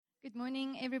Good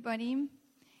morning, everybody.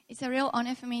 It's a real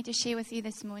honor for me to share with you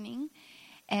this morning.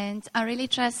 And I really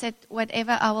trust that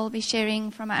whatever I will be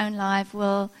sharing from my own life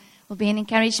will be an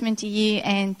encouragement to you.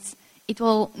 And it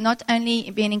will not only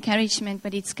be an encouragement,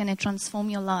 but it's going to transform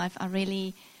your life. I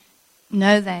really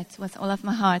know that with all of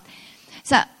my heart.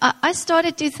 So I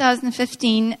started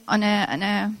 2015 on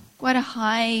a quite a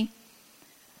high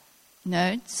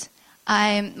note.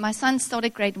 My son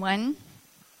started grade 1.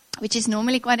 Which is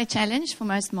normally quite a challenge for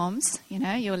most moms, you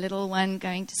know, your little one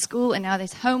going to school and now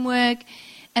there's homework.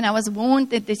 And I was warned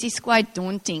that this is quite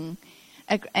daunting.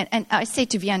 And I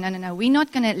said to Vian, no, we're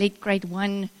not going to let grade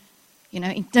 1,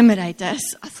 intimidate us.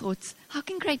 I thought, how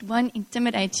can grade 1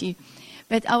 intimidate you?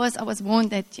 But I was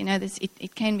warned that,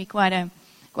 it can be quite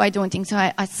daunting. So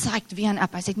I psyched Vian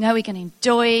up. I said, no, we're going to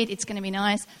enjoy it. It's going to be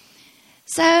nice.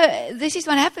 So this is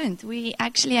what happened. We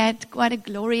actually had quite a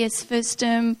glorious first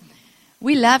term.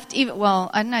 We loved, I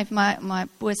don't know if my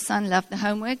poor son loved the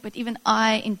homework, but even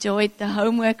I enjoyed the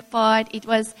homework part.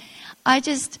 I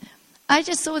just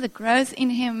saw the growth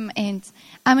in him. And,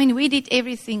 we did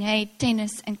everything,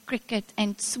 tennis and cricket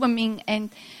and swimming. And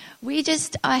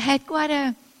I had quite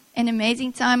an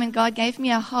amazing time. And God gave me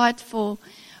a heart for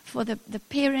the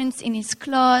parents in his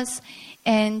class.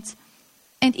 And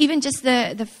even just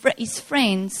his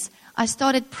friends. I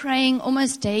started praying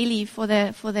almost daily for the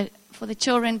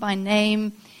children by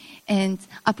name, and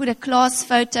I put a class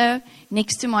photo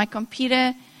next to my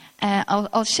computer.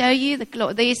 I'll show you.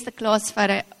 There's the class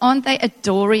photo. Aren't they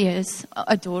adorious?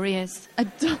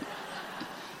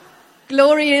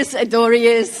 Glorious,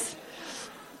 adorious.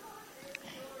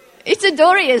 It's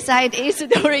adorious. It is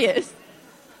adorious.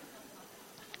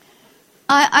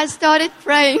 I started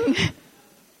praying.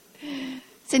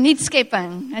 It's a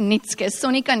nuutskepping,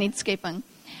 Sonika nuutskepping.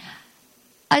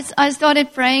 I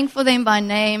started praying for them by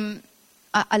name.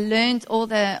 I learned all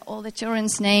the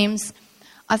children's names.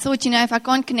 I thought, if I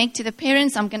can't connect to the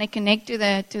parents, I'm going to connect to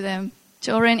the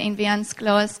children in Vian's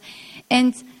class.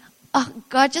 And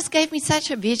God just gave me such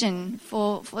a vision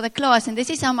for the class. And this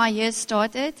is how my year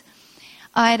started.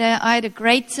 I had a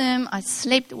great term. I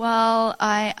slept well.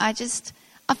 I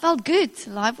felt good.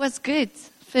 Life was good.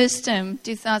 First term,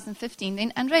 2015.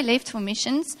 Then Andre left for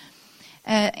missions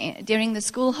during the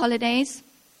school holidays.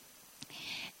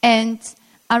 And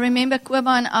I remember Koba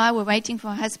and I were waiting for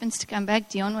our husbands to come back.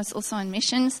 Dion was also on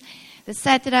missions. The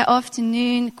Saturday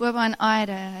afternoon, Koba and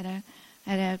I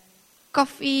had a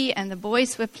coffee and the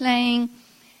boys were playing.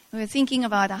 We were thinking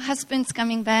about our husbands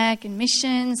coming back and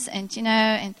missions and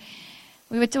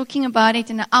we were talking about it.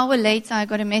 And an hour later, I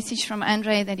got a message from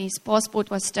Andre that his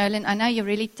passport was stolen. I know you're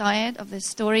really tired of the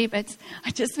story, but I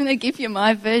just want to give you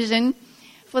my version.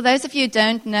 For those of you who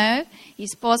don't know,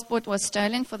 his passport was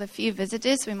stolen for the few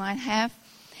visitors we might have.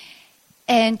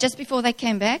 And just before they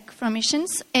came back from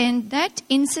missions. And that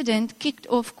incident kicked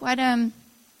off quite a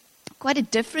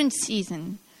different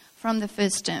season from the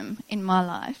first term in my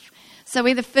life. So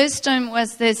where the first term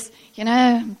was this,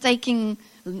 taking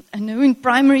a new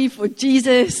primary for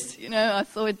Jesus. I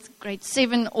thought grade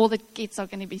 7, all the kids are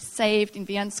going to be saved in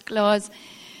Vian's class.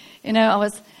 I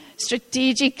was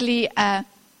strategically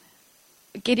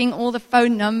getting all the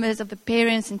phone numbers of the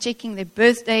parents and checking their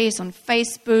birthdays on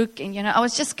Facebook. And, I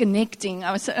was just connecting.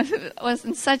 I was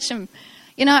in such a,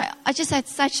 I just had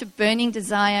such a burning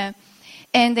desire.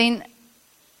 And then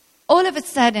all of a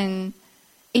sudden,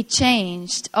 it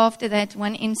changed after that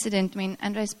one incident when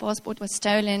Andre's passport was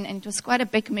stolen. And it was quite a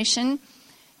big mission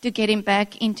to get him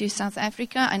back into South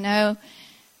Africa. I know.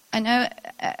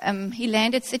 He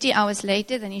landed 30 hours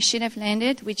later than he should have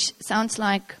landed, which sounds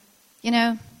like,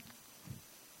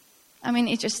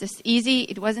 it's just this easy.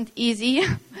 It wasn't easy.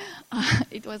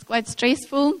 It was quite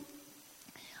stressful.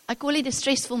 I call it a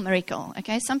stressful miracle,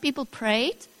 okay? Some people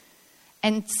prayed,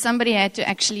 and somebody had to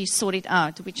actually sort it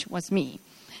out, which was me.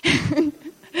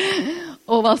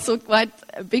 Or I'll sort quite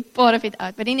a big part of it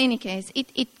out. But in any case,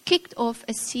 it kicked off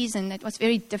a season that was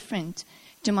very different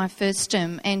to my first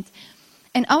term. And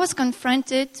I was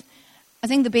confronted, I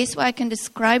think the best way I can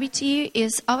describe it to you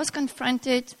is I was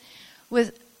confronted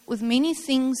with many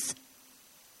things,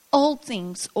 old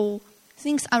things, or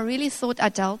things I really thought I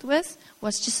dealt with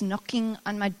was just knocking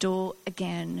on my door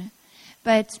again.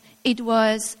 But it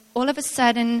was all of a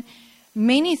sudden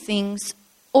many things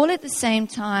all at the same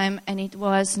time, and it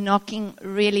was knocking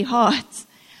really hard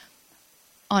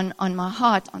on my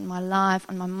heart, on my life,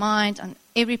 on my mind, on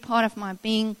every part of my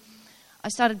being. I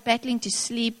started battling to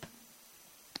sleep,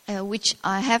 which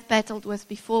I have battled with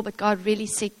before, but God really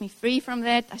set me free from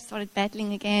that. I started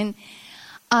battling again.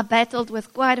 I battled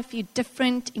with quite a few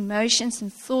different emotions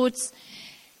and thoughts,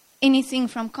 anything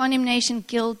from condemnation,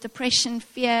 guilt, depression,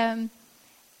 fear,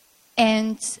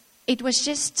 And it was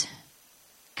just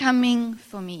coming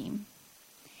for me.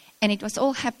 And it was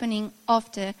all happening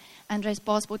after Andre's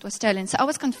passport was stolen. So I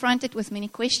was confronted with many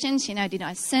questions. Did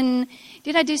I sin?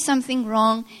 Did I do something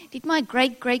wrong? Did my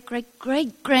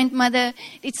great-great-great-great-grandmother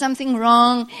did something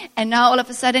wrong? And now all of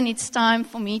a sudden it's time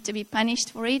for me to be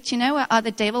punished for it. How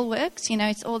the devil works.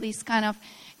 It's all these kind of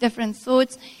different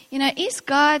thoughts. Is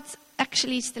God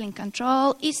actually still in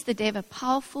control? Is the devil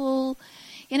powerful?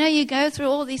 You go through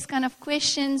all these kind of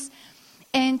questions.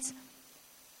 And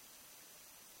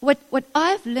what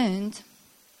I've learned,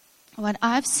 what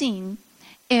I've seen,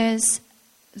 is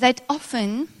that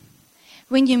often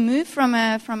when you move from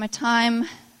a time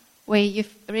where you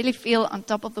really feel on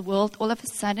top of the world all of a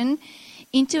sudden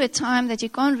into a time that you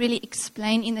can't really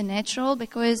explain in the natural,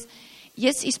 because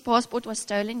yes, his passport was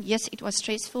stolen, yes, it was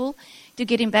stressful to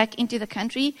get him back into the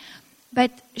country, but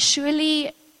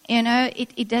surely,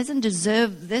 it doesn't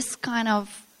deserve this kind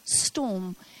of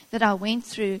storm that I went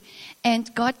through.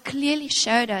 And God clearly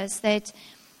showed us that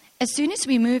as soon as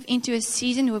we move into a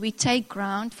season where we take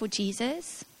ground for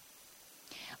Jesus,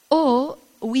 or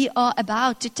we are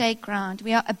about to take ground,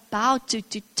 we are about to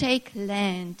take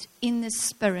land in the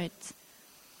Spirit,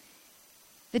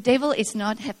 the devil is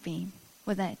not happy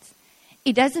with that.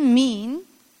 It doesn't mean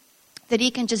that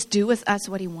he can just do with us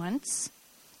what he wants.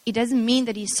 It doesn't mean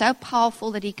that he's so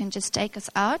powerful that he can just take us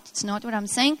out. It's not what I'm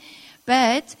saying.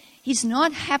 But he's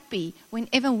not happy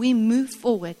whenever we move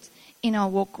forward in our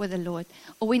walk with the Lord,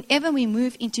 or whenever we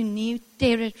move into new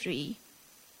territory.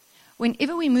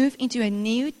 Whenever we move into a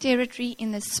new territory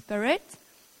in the Spirit,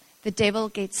 the devil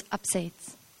gets upset.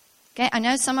 Okay, I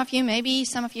know some of you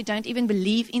don't even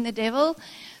believe in the devil,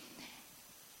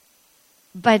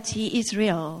 but he is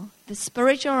real. The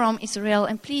spiritual realm is real.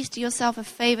 And please do yourself a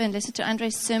favor and listen to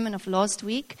Andre's sermon of last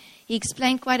week. He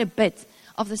explained quite a bit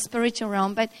of the spiritual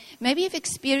realm, but maybe you've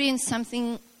experienced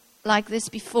something like this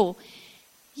before.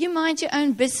 You mind your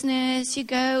own business, you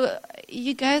go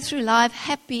through life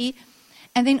happy,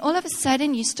 and then all of a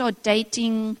sudden you start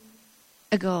dating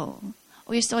a girl,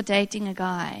 or you start dating a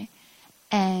guy,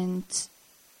 and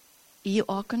you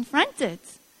are confronted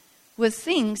with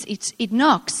things. It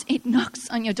knocks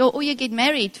on your door, or you get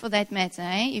married for that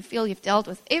matter. You feel you've dealt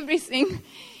with everything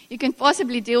you can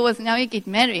possibly deal with. Now you get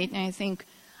married, and you think,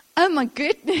 oh my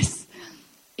goodness,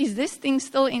 is this thing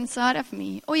still inside of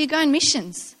me? Or you go on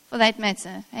missions, for that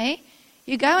matter.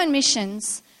 You go on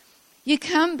missions, you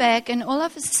come back, and all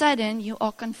of a sudden you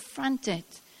are confronted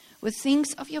with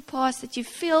things of your past that you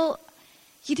feel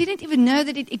you didn't even know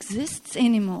that it exists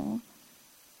anymore.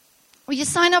 Or you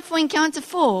sign up for Encounter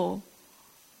 4.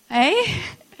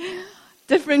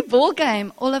 Different ball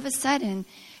game all of a sudden.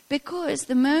 Because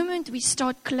the moment we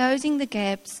start closing the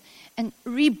gaps and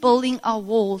rebuilding our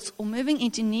walls or moving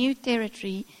into new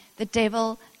territory, the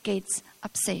devil gets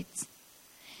upset.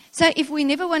 So if we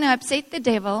never want to upset the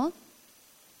devil,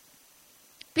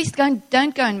 please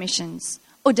don't go on missions,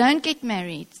 or don't get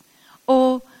married,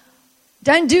 or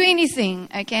don't do anything,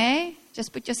 okay?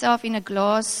 Just put yourself in a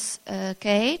glass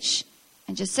cage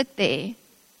and just sit there,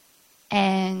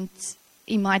 and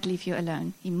he might leave you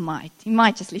alone. He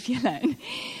might just leave you alone.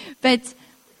 But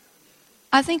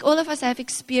I think all of us have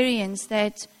experienced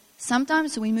that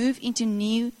sometimes we move into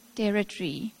new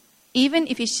territory, even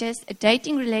if it's just a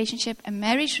dating relationship, a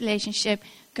marriage relationship,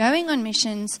 going on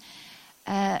missions,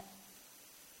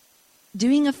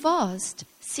 doing a fast,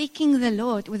 seeking the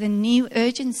Lord with a new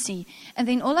urgency. And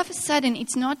then all of a sudden,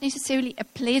 it's not necessarily a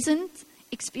pleasant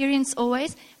experience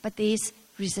always, but there's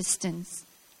resistance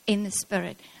in the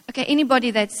Spirit. Okay,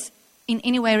 anybody that's in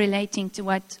any way relating to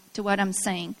what I'm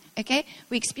saying. Okay,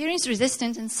 we experience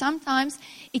resistance, and sometimes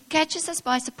it catches us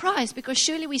by surprise, because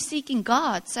surely we're seeking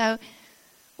God. So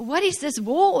what is this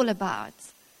war all about?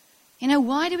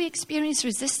 Why do we experience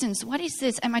resistance? What is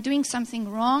this? Am I doing something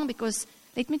wrong? Because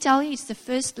let me tell you, it's the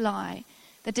first lie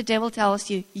that the devil tells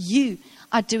you. You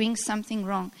are doing something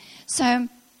wrong. So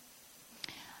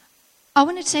I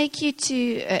want to take you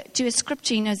to a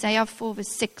scripture in Isaiah 4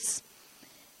 verse 6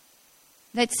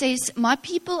 that says, my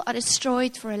people are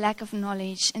destroyed for a lack of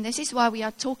knowledge. And this is why we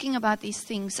are talking about these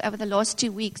things over the last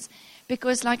 2 weeks.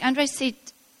 Because like Andre said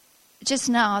just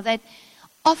now, that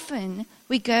often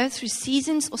we go through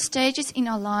seasons or stages in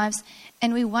our lives,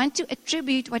 and we want to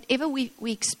attribute whatever we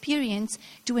experience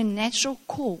to a natural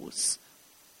cause.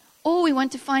 Or we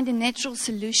want to find a natural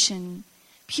solution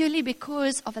purely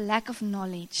because of a lack of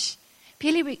knowledge.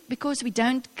 Purely because we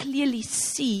don't clearly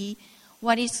see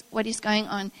what is going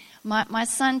on. My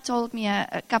son told me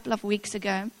a couple of weeks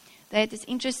ago, they had this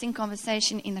interesting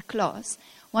conversation in the class.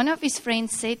 One of his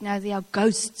friends said, no, there are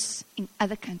ghosts in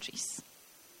other countries.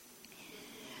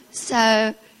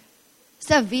 So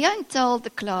So Vian told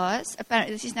the class,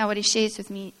 apparently this is now what he shares with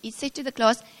me, he said to the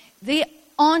class, there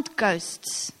aren't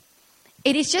ghosts.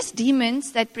 It is just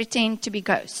demons that pretend to be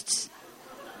ghosts.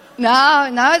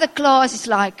 Now the class is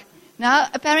like, now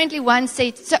apparently one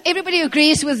said, so everybody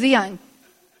agrees with Vian.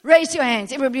 Raise your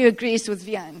hands, everybody agrees with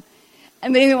Vian.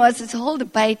 And then there was this whole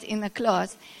debate in the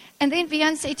class. And then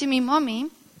Vian said to me, Mommy,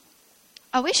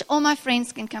 I wish all my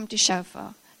friends can come to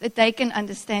Shofar, that they can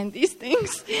understand these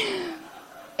things.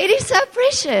 It is so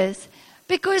precious,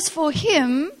 because for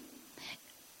him,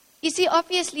 you see,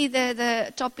 obviously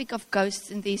the topic of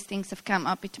ghosts and these things have come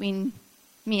up between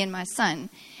me and my son.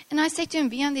 And I said to him,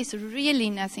 Vian, there's really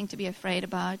nothing to be afraid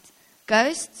about.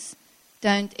 Ghosts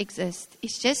don't exist.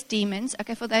 It's just demons.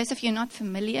 Okay, for those of you not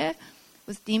familiar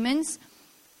with demons,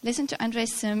 listen to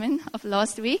Andre's sermon of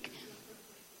last week.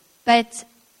 But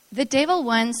the devil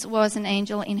once was an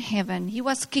angel in heaven. He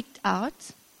was kicked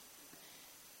out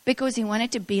because he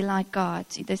wanted to be like God.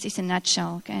 This is a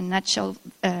nutshell,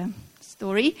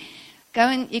 story.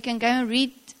 You can go and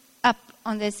read up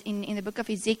on this in the book of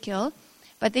Ezekiel.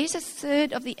 But there's a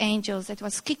third of the angels that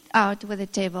was kicked out with the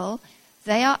devil.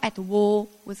 They are at war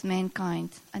with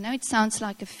mankind. I know it sounds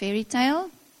like a fairy tale,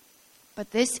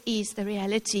 but this is the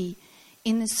reality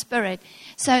in the spirit.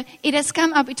 So it has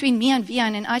come up between me and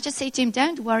Vian, and I just say to him,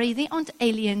 don't worry, they aren't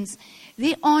aliens.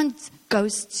 They aren't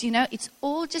ghosts, It's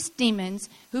all just demons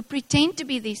who pretend to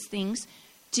be these things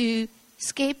to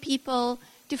scare people,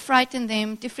 to frighten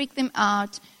them, to freak them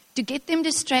out, to get them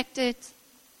distracted,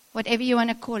 whatever you want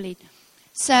to call it.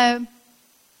 So,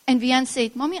 and Vian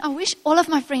said, Mommy, I wish all of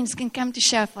my friends can come to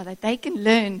Shofar, that they can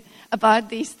learn about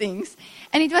these things.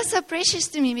 And it was so precious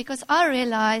to me, because I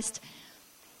realized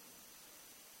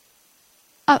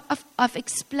I've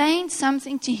explained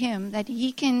something to him that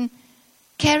he can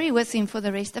carry with him for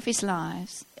the rest of his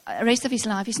life.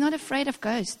 He's not afraid of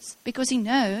ghosts, because he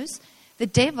knows the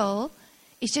devil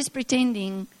is just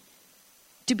pretending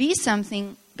to be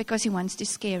something because he wants to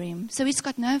scare him. So he's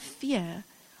got no fear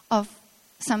of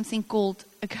something called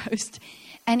a ghost.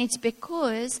 And it's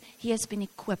because he has been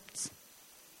equipped.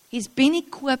 He's been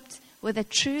equipped with the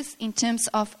truth in terms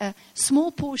of a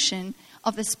small portion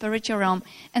of the spiritual realm.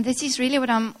 And this is really what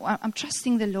I'm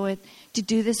trusting the Lord to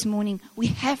do this morning. We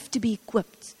have to be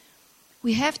equipped.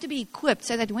 We have to be equipped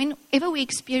so that whenever we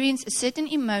experience a certain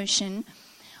emotion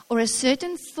or a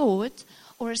certain thought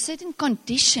or a certain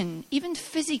condition, even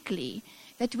physically,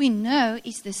 that we know,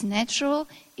 is this natural,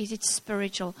 is it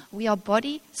spiritual? We are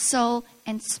body, soul,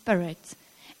 and spirit.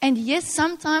 And yes,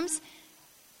 sometimes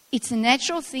it's a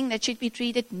natural thing that should be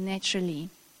treated naturally.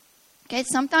 Okay,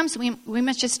 sometimes we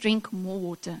must just drink more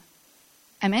water.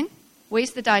 Amen?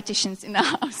 Where's the dietitians in the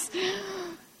house?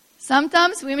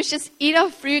 Sometimes we must just eat our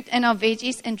fruit and our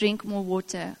veggies and drink more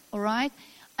water. All right?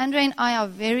 Andre and I are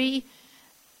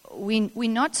we're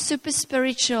not super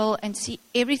spiritual and see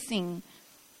everything,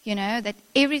 that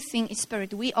everything is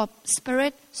spirit. We are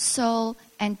spirit, soul,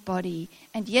 and body.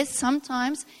 And yes,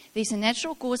 sometimes there's a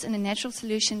natural cause and a natural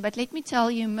solution. But let me tell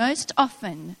you, most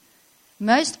often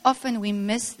we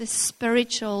miss the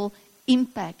spiritual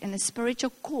impact and the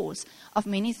spiritual cause of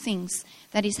many things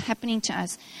that is happening to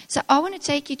us. So I want to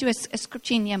take you to a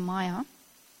scripture in Nehemiah.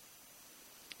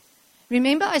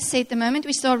 Remember, I said the moment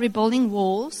we start rebuilding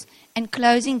walls and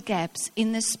closing gaps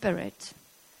in the spirit.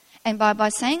 And by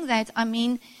saying that, I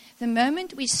mean the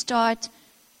moment we start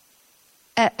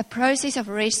a process of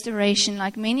restoration,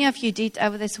 like many of you did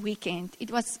over this weekend.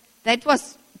 That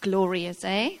was glorious,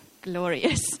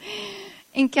 Glorious.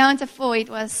 Encounter 4, it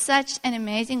was such an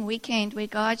amazing weekend where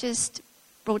God just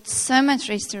brought so much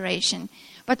restoration.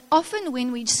 But often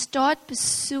when we start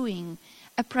pursuing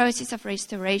a process of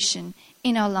restoration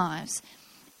in our lives,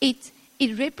 it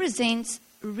represents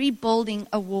rebuilding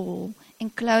a wall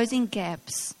and closing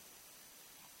gaps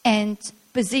and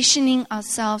positioning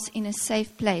ourselves in a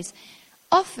safe place.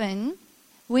 Often,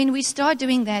 when we start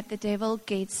doing that, the devil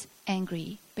gets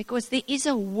angry because there is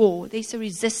a war, there's a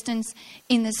resistance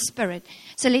in the spirit.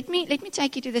 So let me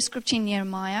take you to the scripture in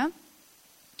Nehemiah.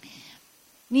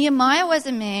 Nehemiah was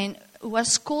a man who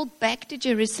was called back to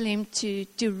Jerusalem to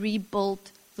rebuild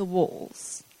the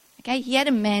walls. Okay, he had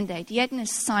a mandate, he had an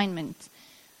assignment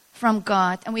from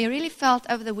God. And we really felt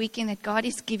over the weekend that God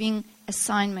is giving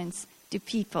assignments to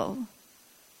people.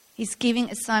 He's giving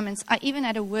assignments. I even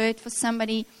had a word for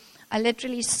somebody. I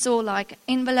literally saw like an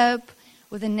envelope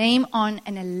with a name on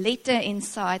and a letter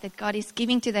inside that God is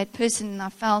giving to that person. And I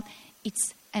felt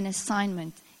it's an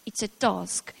assignment. It's a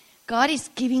task. God is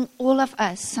giving all of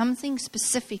us something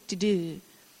specific to do.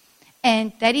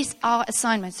 And that is our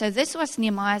assignment. So this was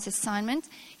Nehemiah's assignment.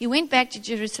 He went back to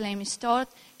Jerusalem. He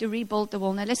started to rebuild the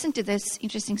wall. Now listen to this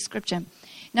interesting scripture.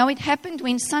 Now it happened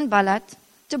when Sanballat,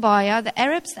 Tobiah, the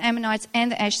Arabs, the Ammonites,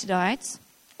 and the Ashdodites,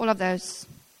 all of those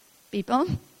people,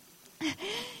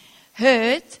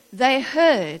 they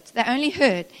only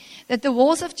heard that the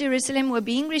walls of Jerusalem were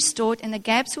being restored and the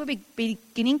gaps were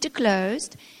beginning to close,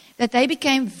 that they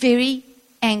became very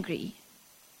angry.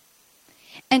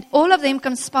 And all of them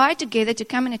conspired together to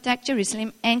come and attack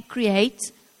Jerusalem and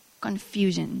create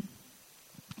confusion.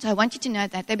 So I want you to know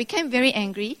that. They became very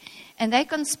angry and they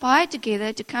conspired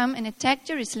together to come and attack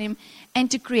Jerusalem and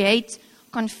to create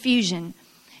confusion.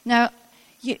 Now,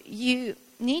 you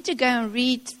need to go and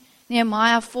read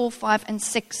Nehemiah 4, 5, and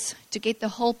 6 to get the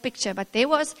whole picture. But there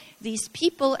was these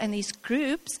people and these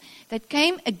groups that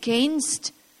came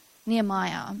against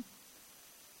Nehemiah.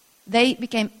 They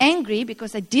became angry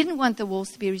because they didn't want the walls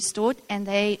to be restored, and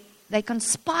they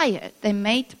conspired. They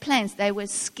made plans. They were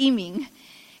scheming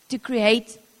to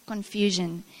create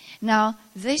confusion. Now,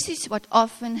 this is what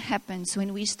often happens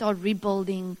when we start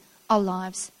rebuilding our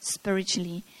lives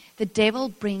spiritually. The devil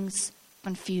brings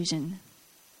confusion.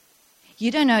 You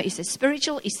don't know, is this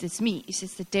spiritual? Is this me? Is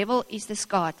this the devil? Is this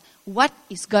God? What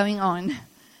is going on?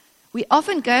 We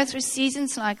often go through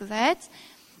seasons like that,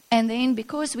 and then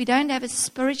because we don't have a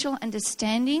spiritual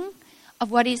understanding of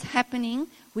what is happening,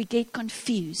 we get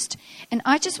confused. And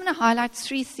I just want to highlight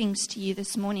 3 things to you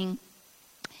this morning.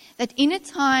 That in a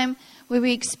time where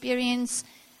we experience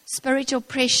spiritual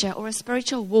pressure or a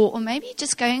spiritual war, or maybe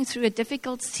just going through a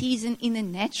difficult season in the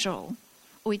natural,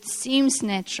 or it seems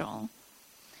natural.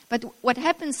 But what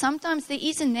happens, sometimes there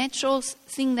is a natural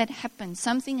thing that happens.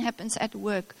 Something happens at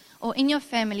work or in your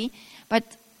family,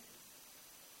 but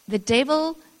the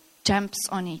devil jumps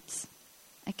on it.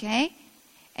 Okay?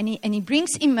 And he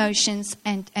brings emotions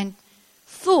and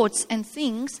thoughts and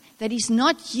things that is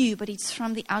not you, but it's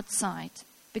from the outside,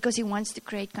 because he wants to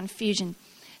create confusion.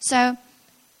 So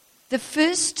the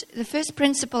first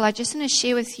principle I just want to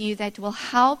share with you that will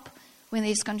help when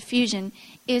there's confusion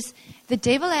is the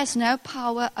devil has no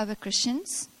power over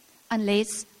Christians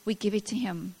unless we give it to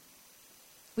him.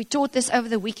 We taught this over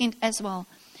the weekend as well.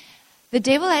 The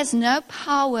devil has no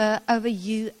power over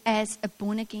you as a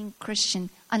born-again Christian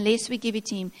unless we give it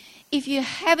to him. If you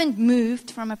haven't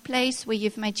moved from a place where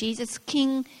you've made Jesus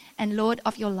King and Lord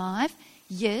of your life,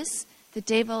 yes, the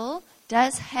devil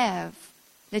does have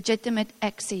legitimate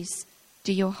access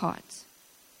to your heart.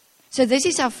 So this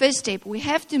is our first step. We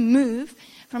have to move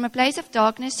from a place of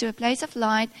darkness to a place of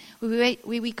light where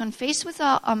we confess with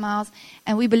our mouth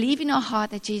and we believe in our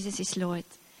heart that Jesus is Lord.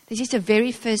 This is the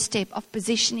very first step of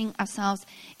positioning ourselves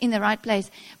in the right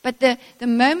place. But the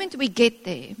moment we get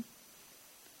there,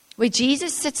 where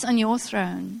Jesus sits on your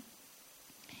throne,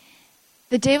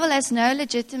 the devil has no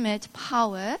legitimate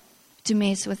power to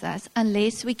mess with us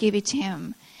unless we give it to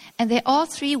him. And there are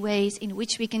 3 ways in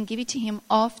which we can give it to him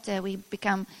after we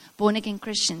become born-again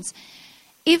Christians.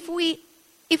 If we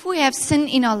have sin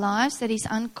in our lives that is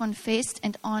unconfessed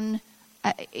and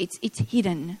it's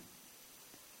hidden.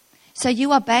 So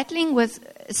you are battling with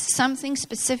something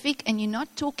specific and you're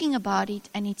not talking about it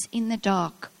and it's in the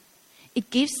dark.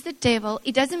 It gives the devil,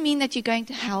 it doesn't mean that you're going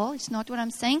to hell, it's not what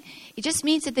I'm saying. It just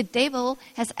means that the devil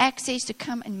has access to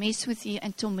come and mess with you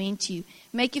and torment you,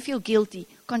 make you feel guilty,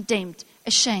 condemned,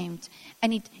 ashamed.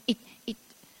 And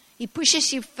it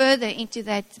pushes you further into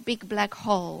that big black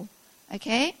hole,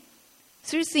 okay?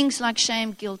 Through things like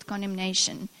shame, guilt,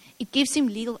 condemnation. It gives him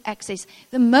legal access.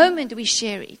 The moment we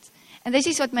share it, and this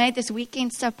is what made this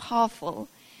weekend so powerful,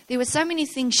 there were so many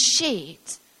things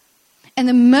shared. And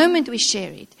the moment we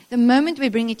share it, the moment we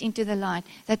bring it into the light,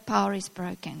 that power is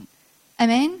broken.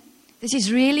 Amen? This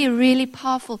is really, really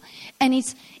powerful. And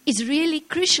it's really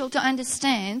crucial to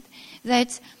understand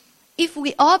that if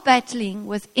we are battling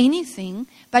with anything,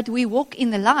 but we walk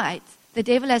in the light, the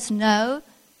devil has no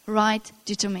right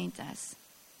to torment us.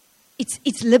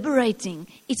 It's liberating.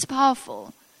 It's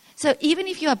powerful. So even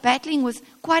if you are battling with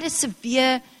quite a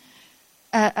severe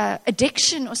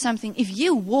addiction or something, if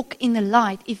you walk in the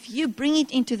light, if you bring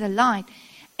it into the light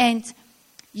and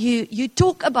you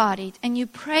talk about it and you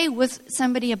pray with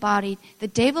somebody about it, the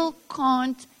devil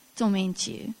can't torment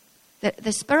you.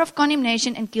 The spirit of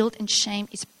condemnation and guilt and shame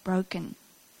is broken.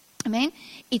 Amen?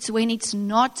 It's when it's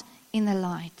not in the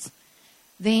light.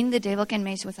 Then the devil can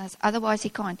mess with us. Otherwise, he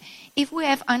can't. If we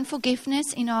have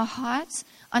unforgiveness in our hearts,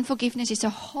 unforgiveness is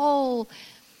a whole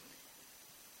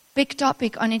big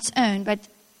topic on its own. But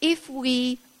if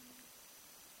we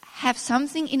have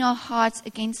something in our hearts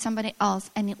against somebody else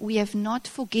and we have not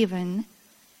forgiven,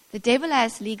 the devil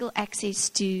has legal access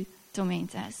to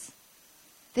torment us.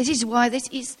 This is why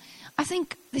I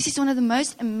think this is one of the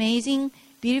most amazing,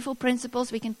 beautiful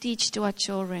principles we can teach to our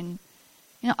children.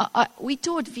 We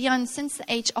taught Vian since the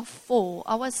age of 4.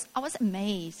 I was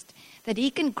amazed that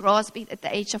he can grasp it at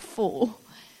the age of 4.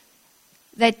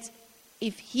 That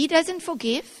if he doesn't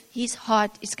forgive, his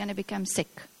heart is going to become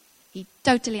sick. He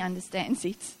totally understands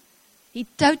it. He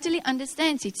totally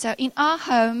understands it. So in our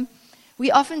home,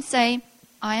 we often say,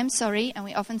 I am sorry, and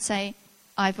we often say,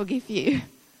 I forgive you.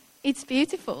 It's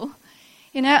beautiful.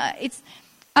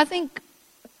 I think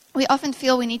we often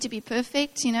feel we need to be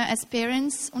perfect, as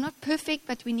parents. Well, not perfect,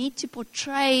 but we need to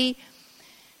portray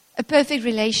a perfect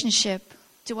relationship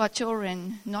to our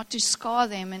children, not to scar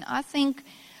them. And I think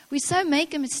we so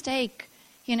make a mistake,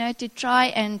 to try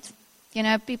and,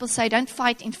 people say, don't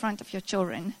fight in front of your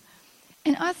children.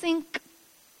 And I think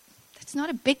that's not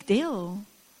a big deal,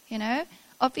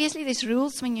 Obviously, there's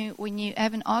rules when you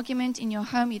have an argument in your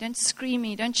home. You don't scream,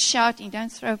 you don't shout, you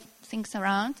don't throw things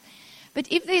around. But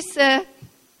if there's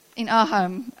in our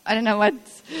home, I don't know what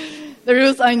the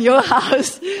rules are in your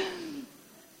house.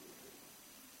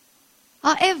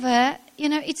 However,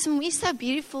 it's so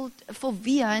beautiful for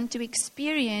Vian to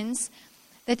experience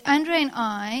that Andre and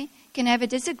I can have a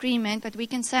disagreement, but we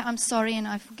can say, I'm sorry and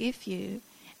I forgive you.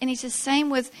 And it's the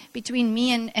same between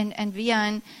me and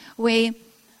Vian, where,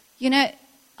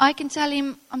 I can tell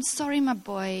him, I'm sorry, my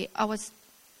boy, I was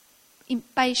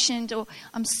impatient, or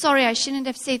I'm sorry, I shouldn't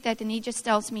have said that. And he just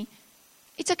tells me,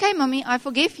 it's okay, Mommy, I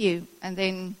forgive you. And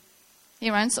then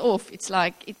he runs off. It's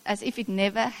like, as if it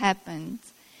never happened.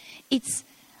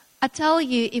 I tell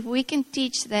you, if we can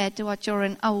teach that to our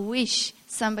children, I wish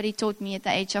somebody taught me at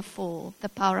the age of 4, the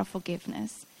power of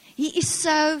forgiveness. He is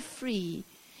so free.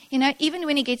 Even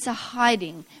when he gets a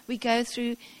hiding, we go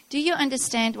through, do you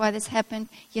understand why this happened?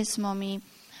 Yes, Mommy.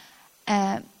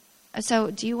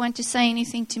 So do you want to say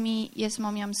anything to me? Yes,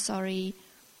 Mommy, I'm sorry.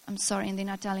 I'm sorry. And then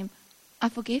I tell him, I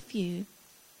forgive you.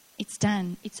 It's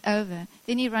done. It's over.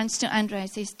 Then he runs to Andre and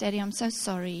says, Daddy, I'm so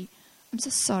sorry. I'm so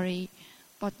sorry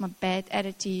about my bad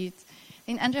attitude.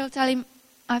 Then Andre will tell him,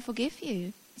 I forgive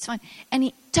you. It's fine. And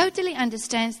he totally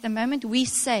understands the moment we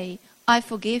say, I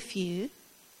forgive you,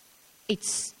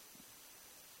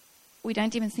 we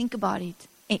don't even think about it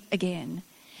again.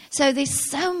 So there's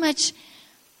so much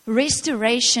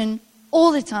restoration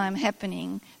all the time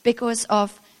happening because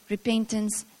of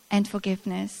repentance and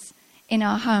forgiveness in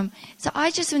our home. So I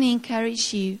just want to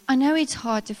encourage you. I know it's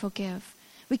hard to forgive.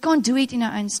 We can't do it in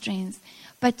our own strength.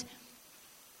 But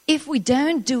if we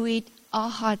don't do it, our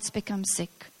hearts become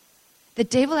sick. The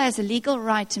devil has a legal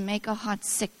right to make our hearts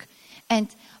sick. And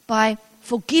by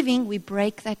forgiving, we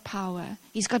break that power.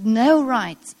 He's got no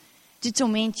right to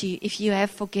torment you if you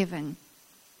have forgiven.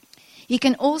 He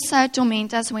can also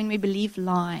torment us when we believe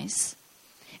lies.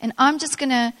 And I'm just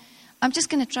gonna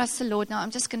trust the Lord now.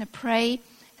 I'm just gonna pray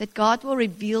that God will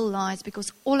reveal lies,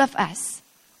 because all of us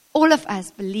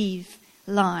believe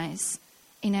lies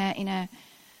in a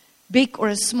big or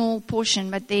a small portion,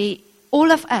 but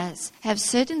all of us have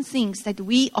certain things that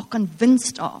we are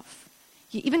convinced of.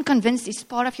 You're even convinced it's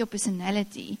part of your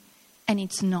personality, and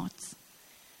it's not.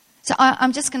 So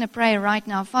I'm just going to pray right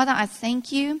now. Father, I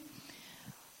thank you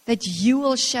that you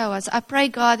will show us. I pray,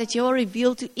 God, that you will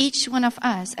reveal to each one of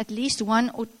us at least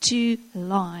 1 or 2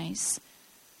 lies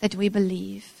that we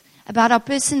believe about our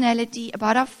personality,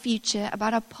 about our future,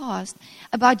 about our past,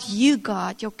 about you,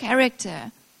 God, your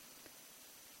character.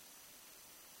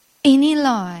 Any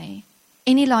lie,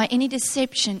 any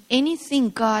deception,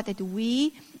 anything, God, that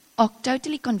we are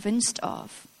totally convinced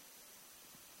of.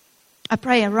 I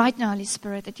pray right now, Holy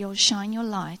Spirit, that you will shine your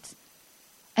light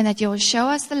and that you will show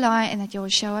us the lie and that you will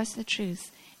show us the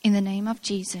truth in the name of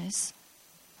Jesus.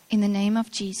 In the name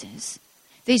of Jesus.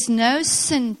 There's no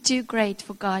sin too great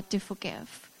for God to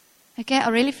forgive. Okay, I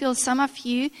really feel some of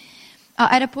you are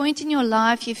at a point in your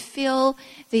life, you feel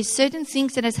there's certain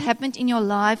things that has happened in your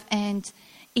life and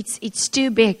it's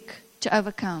too big to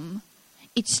overcome.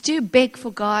 It's too big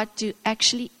for God to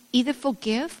actually either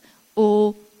forgive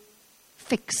or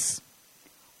fix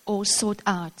or sort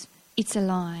out. It's a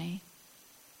lie.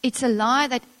 It's a lie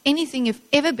that anything you've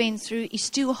ever been through is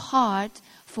too hard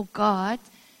for God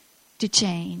to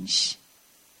change.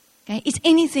 Okay? Is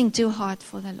anything too hard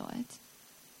for the Lord?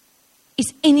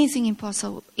 Is anything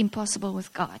impossible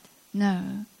with God?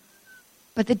 No.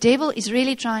 But the devil is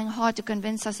really trying hard to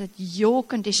convince us that your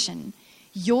condition,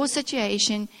 your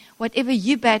situation, whatever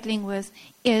you're battling with,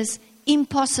 is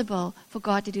impossible for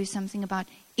God to do something about.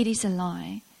 It is a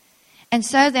lie. And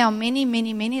so there are many,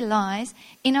 many, many lies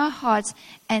in our hearts.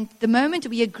 And the moment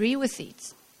we agree with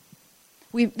it,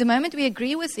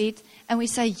 and we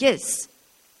say, yes,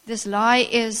 this lie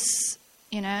is,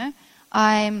 I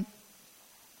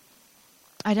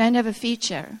don't have a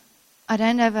future.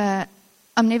 I'm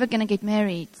never going to get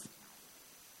married.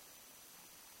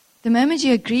 The moment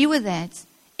you agree with that,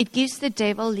 it gives the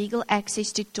devil legal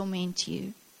access to torment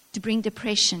you, to bring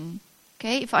depression.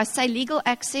 Okay? If I say legal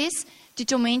access to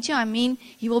torment you, I mean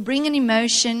he will bring an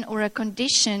emotion or a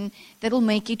condition that will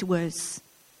make it worse.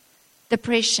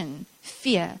 Depression,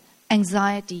 fear,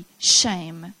 anxiety,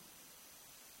 shame,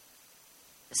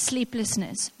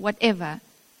 sleeplessness, whatever.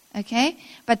 Okay?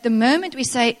 But the moment we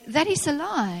say, that is a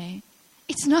lie,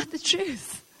 it's not the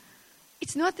truth.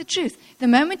 It's not the truth. The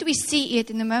moment we see it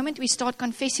and the moment we start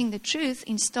confessing the truth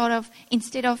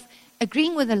instead of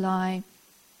agreeing with a lie,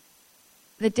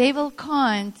 the devil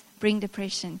can't bring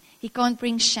depression. He can't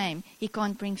bring shame. He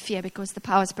can't bring fear because the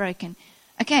power is broken.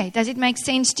 Okay, does it make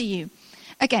sense to you?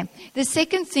 Okay, the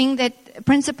second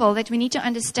principle that we need to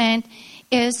understand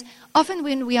is often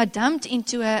when we are dumped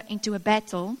into a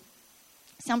battle,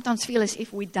 sometimes feel as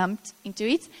if we dumped into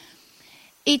it,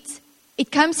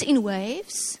 it comes in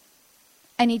waves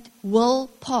and it will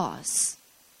pass.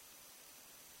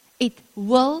 It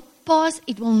will pass.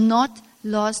 It will not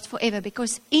last forever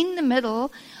because in the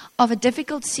middle of a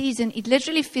difficult season, it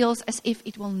literally feels as if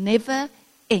it will never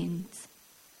end.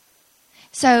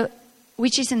 So,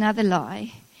 which is another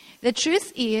lie. The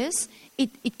truth is,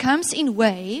 it comes in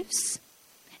waves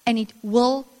and it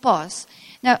will pass.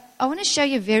 Now, I want to show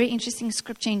you a very interesting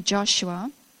scripture in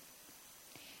Joshua.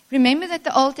 Remember that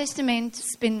the Old Testament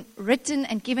has been written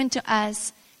and given to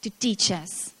us to teach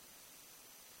us.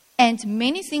 And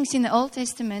many things in the Old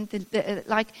Testament,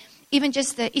 like even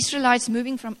just the Israelites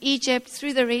moving from Egypt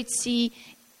through the Red Sea,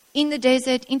 in the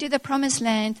desert, into the Promised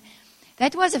Land,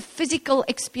 that was a physical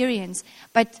experience.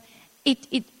 But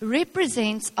it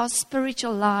represents our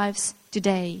spiritual lives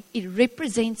today. It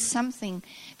represents something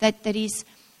that is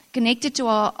connected to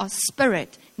our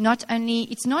spirit.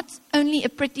 It's not only a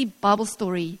pretty Bible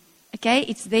story. Okay,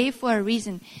 it's there for a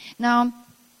reason. Now,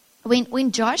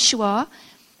 when Joshua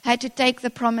had to take the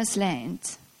Promised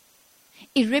Land,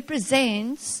 it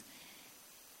represents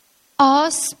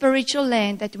our spiritual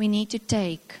land that we need to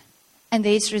take. And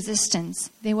there's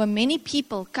resistance. There were many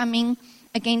people coming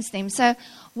against them. So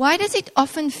why does it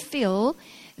often feel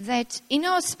that in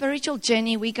our spiritual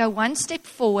journey we go one step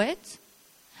forward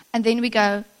and then we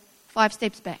go 5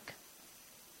 steps back?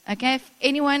 Okay, if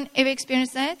anyone ever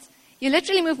experienced that? You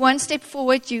literally move one step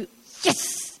forward,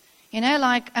 yes! You know,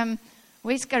 like,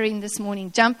 where's Karin this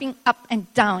morning? Jumping up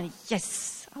and down.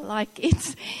 Yes, I like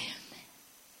it.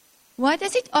 Why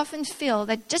does it often feel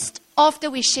that just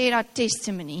after we share our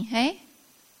testimony, hey?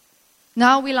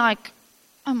 Now we're like,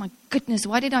 oh my goodness,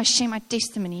 why did I share my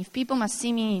testimony? If people must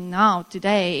see me now,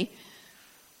 today,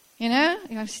 you know,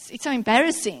 it's so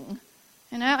embarrassing.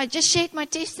 You know, I just shared my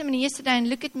testimony yesterday and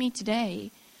look at me today.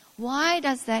 Why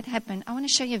does that happen? I want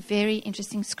to show you a very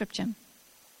interesting scripture.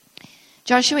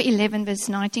 Joshua 11, verse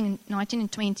 19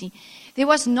 and 20. There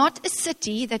was not a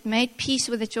city that made peace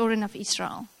with the children of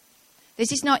Israel.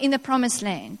 This is now in the Promised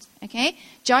Land. Okay?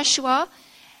 Joshua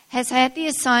has had the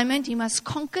assignment. He must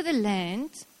conquer the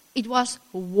land. It was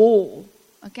war.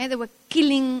 Okay? They were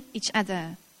killing each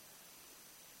other.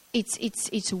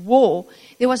 It's war.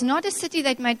 There was not a city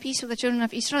that made peace with the children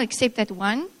of Israel except that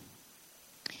one.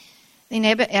 The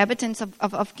inhabitants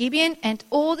of Gibeon and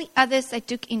all the others they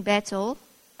took in battle.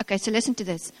 Okay, so listen to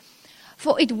this.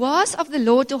 For it was of the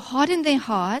Lord to harden their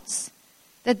hearts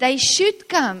that they should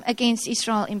come against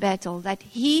Israel in battle, that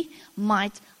he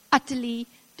might utterly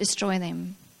destroy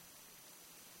them.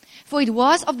 For it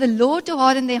was of the Lord to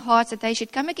harden their hearts that they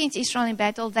should come against Israel in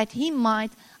battle, that he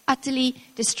might utterly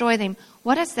destroy them.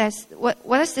 What does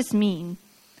this mean?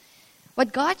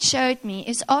 What God showed me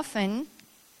is often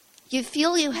you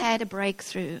feel you had a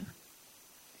breakthrough.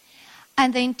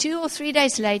 And then 2 or 3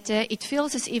 days later, it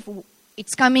feels as if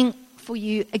it's coming for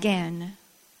you again.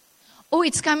 Or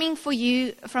it's coming for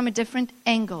you from a different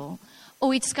angle.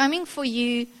 Or it's coming for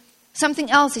you,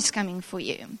 something else is coming for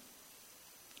you.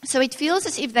 So it feels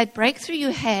as if that breakthrough you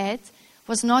had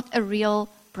was not a real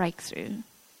breakthrough.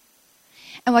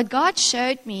 And what God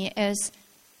showed me is,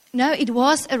 no, it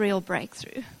was a real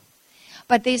breakthrough.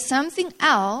 But there's something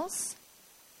else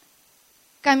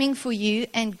coming for you,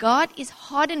 and God is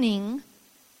hardening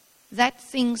that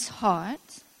thing's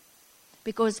heart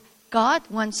because God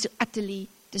wants to utterly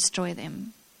destroy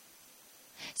them.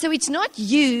 So it's not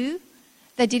you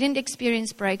that didn't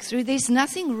experience breakthrough. There's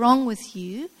nothing wrong with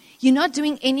you. You're not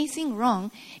doing anything wrong.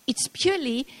 It's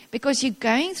purely because you're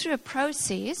going through a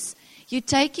process. You're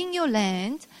taking your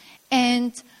land,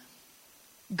 and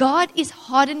God is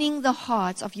hardening the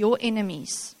hearts of your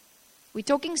enemies. We're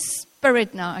talking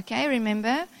spirit now, okay?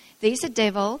 Remember, there's a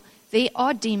devil. There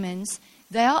are demons.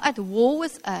 They are at war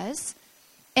with us,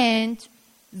 and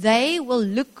they will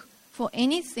look for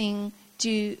anything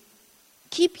to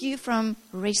keep you from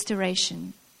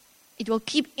restoration.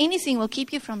 Anything will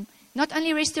keep you from not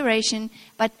only restoration,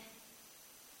 but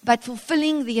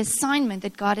fulfilling the assignment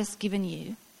that God has given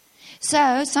you.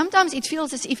 So sometimes it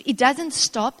feels as if it doesn't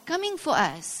stop coming for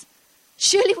us.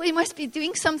 Surely we must be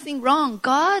doing something wrong.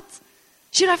 God,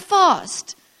 should I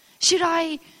fast?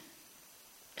 Surely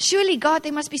God,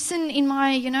 there must be sin in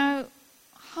my,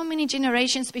 how many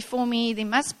generations before me? There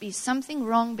must be something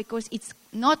wrong because it's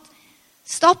not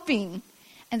stopping.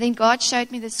 And then God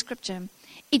showed me the scripture.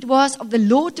 It was of the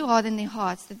Lord to harden their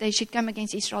hearts that they should come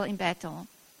against Israel in battle,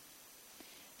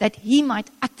 that He might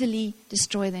utterly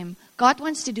destroy them. God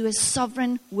wants to do a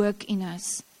sovereign work in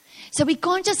us. So we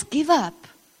can't just give up.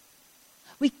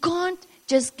 We can't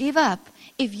just give up.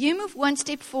 If you move one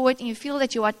step forward and you feel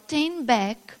that you are 10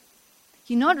 back,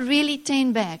 you're not really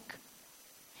 10 back.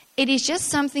 It is just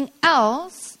something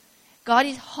else. God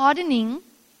is hardening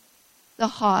the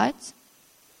heart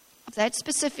of that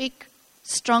specific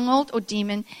stronghold or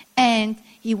demon, and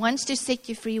He wants to set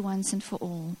you free once and for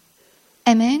all.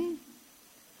 Amen?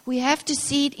 We have to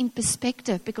see it in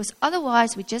perspective, because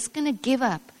otherwise we're just going to give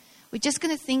up. We're just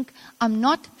going to think, I'm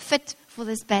not fit for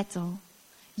this battle.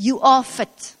 You are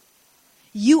fit.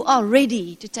 You are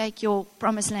ready to take your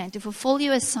promised land, to fulfill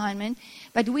your assignment.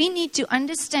 But we need to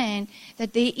understand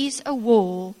that there is a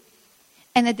war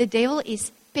and that the devil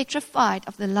is petrified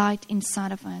of the light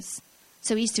inside of us.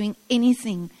 So he's doing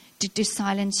anything to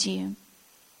silence you.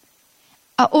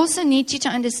 I also need you to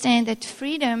understand that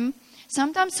freedom,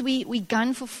 sometimes we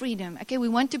gun for freedom. Okay, we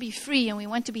want to be free and we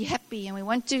want to be happy and we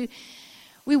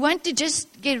want to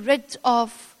just get rid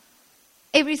of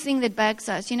everything that bugs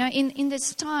us. In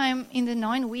this time, in the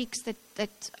 9 weeks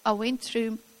that I went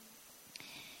through,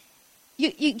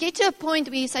 you get to a point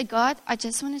where you say, God, I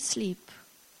just want to sleep.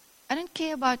 I don't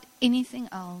care about anything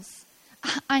else.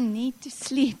 I need to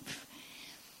sleep.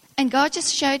 And God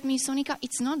just showed me, Sonika,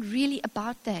 it's not really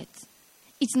about that.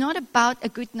 It's not about a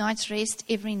good night's rest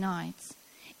every night.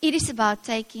 It is about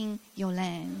taking your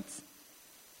land.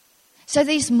 So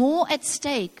there's more at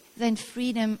stake than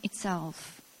freedom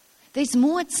itself. There's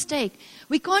more at stake.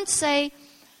 We can't say,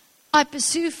 I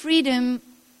pursue freedom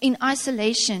in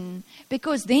isolation,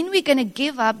 because then we're going to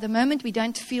give up the moment we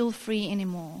don't feel free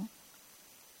anymore.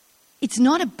 It's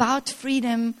not about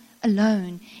freedom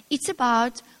alone. It's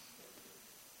about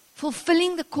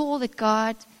fulfilling the call that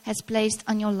God has placed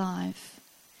on your life.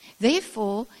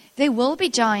 Therefore, there will be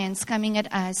giants coming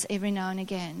at us every now and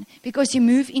again, because you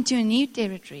move into a new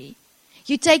territory.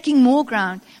 You're taking more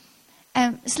ground.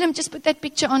 Slim, just put that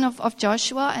picture on of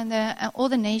Joshua and all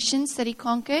the nations that he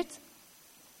conquered.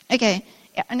 Okay,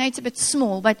 I know it's a bit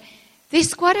small, but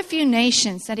there's quite a few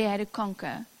nations that he had to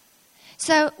conquer.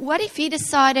 So what if he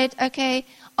decided, okay,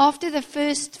 after the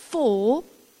first 4,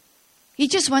 he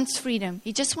just wants freedom.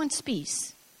 He just wants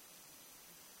peace.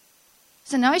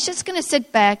 So now he's just going to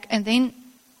sit back, and then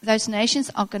those nations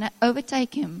are going to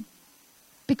overtake him,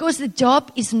 because the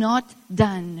job is not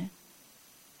done.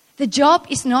 The job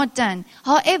is not done.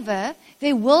 However,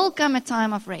 there will come a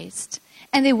time of rest,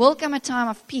 and there will come a time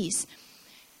of peace.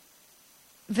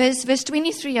 Verse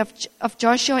 23 of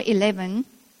Joshua 11,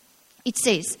 it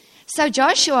says, So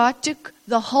Joshua took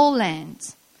the whole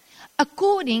land,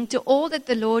 according to all that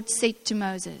the Lord said to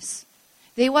Moses.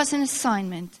 There was an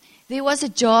assignment. There was a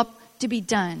job to be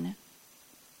done.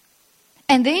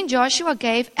 And then Joshua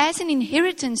gave as an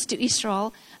inheritance to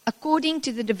Israel, according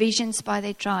to the divisions by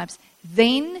their tribes.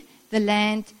 Then the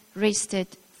land rested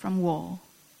from war.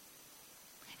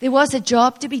 There was a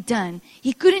job to be done.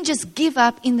 He couldn't just give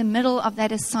up in the middle of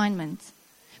that assignment,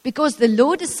 because the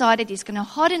Lord decided He's going to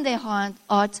harden their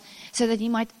hearts so that He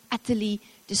might utterly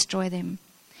destroy them.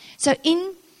 So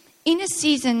in a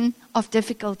season of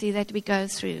difficulty that we go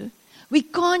through, we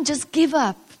can't just give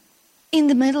up in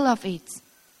the middle of it.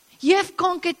 You have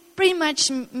conquered pretty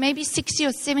much maybe 60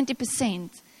 or 70%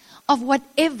 of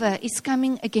whatever is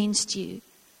coming against you.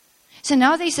 So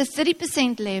now there's a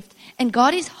 30% left, and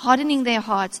God is hardening their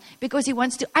hearts because He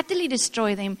wants to utterly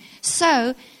destroy them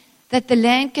so that the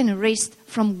land can rest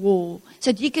from war,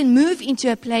 so that you can move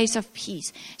into a place of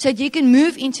peace, so that you can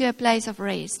move into a place of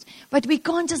rest. But we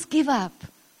can't just give up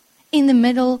in the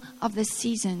middle of the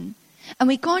season. And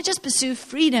we can't just pursue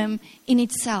freedom in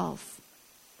itself,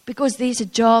 because there's a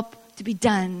job to be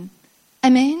done.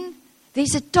 Amen?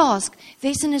 There's a task.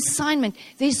 There's an assignment.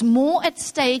 There's more at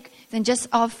stake than just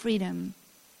our freedom.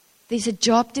 There's a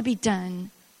job to be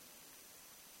done.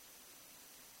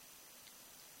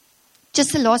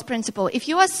 Just the last principle. If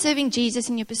you are serving Jesus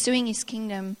and you're pursuing His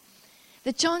kingdom,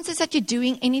 the chances that you're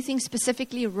doing anything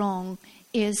specifically wrong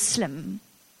is slim.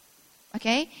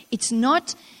 Okay? It's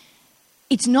not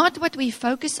It's not what we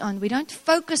focus on. We don't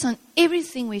focus on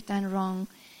everything we've done wrong.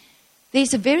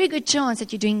 There's a very good chance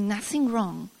that you're doing nothing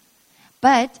wrong,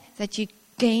 but that you're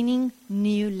gaining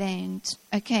new land.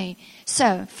 Okay,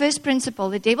 so first principle,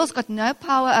 the devil's got no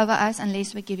power over us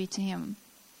unless we give it to him.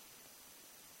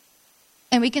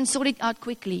 And we can sort it out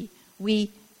quickly.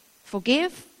 We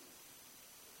forgive,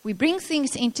 we bring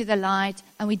things into the light,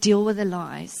 and we deal with the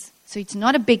lies. So it's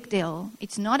not a big deal.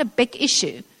 It's not a big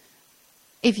issue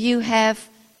if you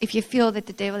feel that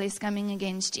the devil is coming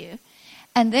against you.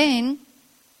 And then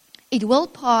it will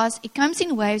pass. It comes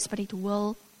in waves, but it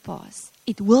will pass.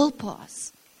 It will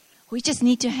pass. We just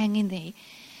need to hang in there.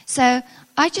 So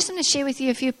I just want to share with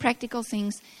you a few practical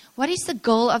things. What is the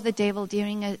goal of the devil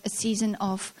during a season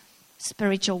of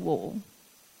spiritual war?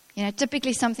 You know,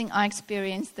 typically something I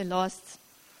experienced the last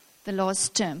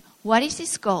term. What is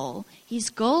his goal?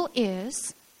 His goal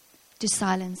is to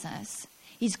silence us.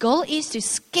 His goal is to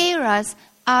scare us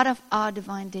out of our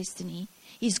divine destiny.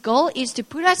 His goal is to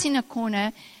put us in a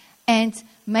corner and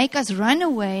make us run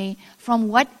away from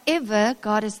whatever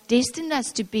God has destined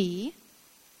us to be,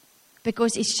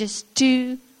 because it's just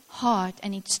too hard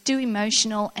and it's too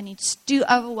emotional and it's too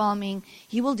overwhelming.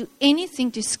 He will do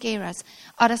anything to scare us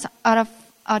out of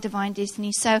our divine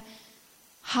destiny. So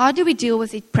how do we deal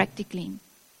with it practically?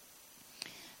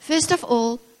 First of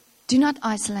all, do not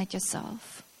isolate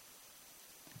yourself.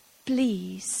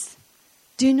 Please,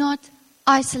 do not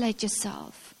isolate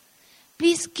yourself.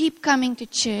 Please keep coming to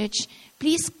church.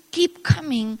 Please keep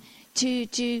coming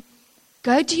to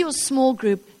go to your small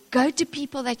group. Go to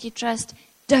people that you trust.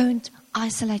 Don't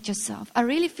isolate yourself. I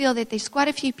really feel that there's quite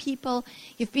a few people,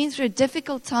 you've been through a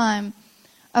difficult time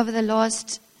over the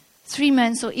last 3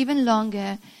 months or even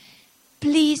longer.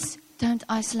 Please don't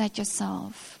isolate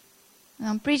yourself. And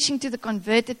I'm preaching to the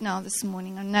converted now this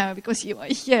morning, I know, because you are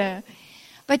here.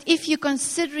 But if you're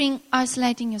considering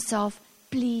isolating yourself,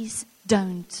 please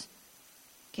don't.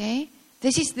 Okay?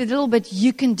 This is the little bit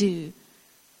you can do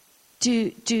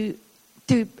to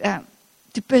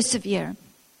persevere.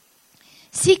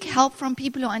 Seek help from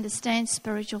people who understand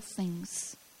spiritual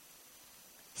things.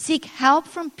 Seek help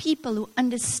from people who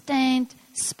understand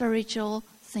spiritual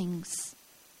things.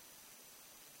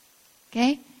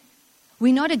 Okay?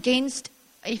 We're not against,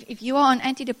 if you are on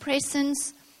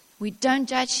antidepressants, we don't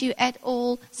judge you at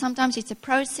all. Sometimes it's a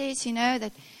process, you know,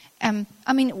 that,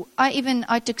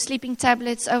 I took sleeping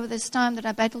tablets over this time that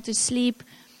I battled to sleep.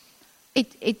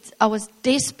 I was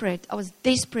desperate. I was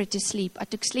desperate to sleep. I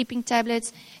took sleeping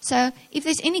tablets. So if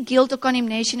there's any guilt or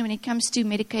condemnation when it comes to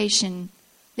medication,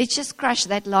 let's just crush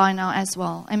that lie now as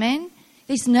well. Amen?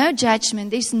 There's no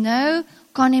judgment. There's no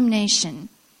condemnation.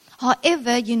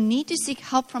 However, you need to seek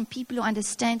help from people who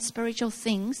understand spiritual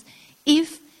things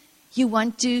if you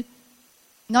want to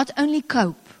not only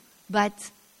cope, but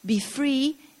be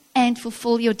free and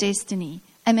fulfill your destiny.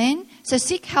 Amen? So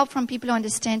seek help from people who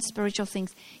understand spiritual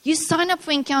things. You sign up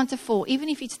for Encounter 4, even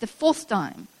if it's the 4th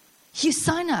time. You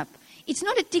sign up. It's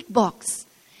not a tick box.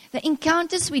 The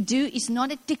encounters we do is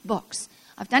not a tick box.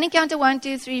 I've done Encounter 1,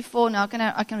 2, 3, 4. Now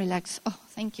I can relax. Oh,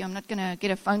 thank you. I'm not going to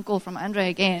get a phone call from Andre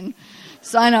again.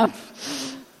 Sign up.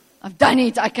 I've done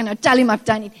it. I can tell him I've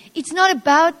done it. It's not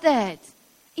about that.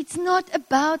 It's not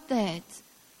about that.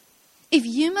 If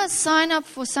you must sign up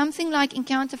for something like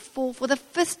Encounter 4 for the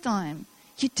 5th time,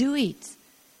 you do it.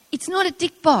 It's not a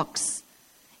tick box.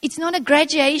 It's not a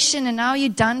graduation and now you're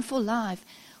done for life.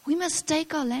 We must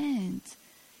take our land.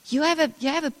 You have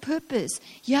a purpose.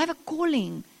 You have a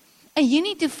calling. And you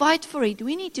need to fight for it.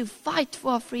 We need to fight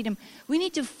for our freedom. We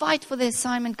need to fight for the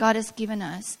assignment God has given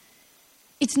us.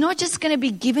 It's not just going to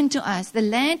be given to us. The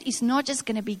land is not just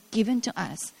going to be given to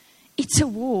us. It's a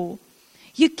war.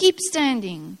 You keep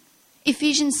standing.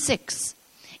 Ephesians 6.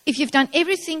 If you've done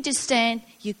everything to stand,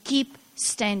 you keep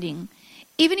standing.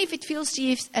 Even if it feels to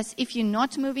you as if you're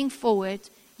not moving forward,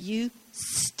 you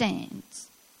stand.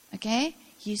 Okay?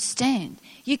 You stand.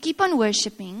 You keep on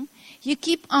worshiping. You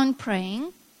keep on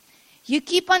praying. You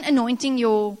keep on anointing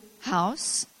your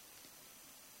house.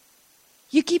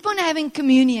 You keep on having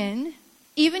communion,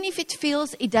 even if it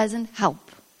feels it doesn't help.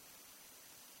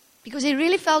 Because it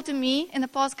really felt to me in the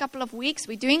past couple of weeks,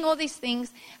 we're doing all these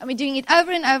things, and we're doing it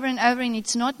over and over and over, and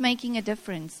it's not making a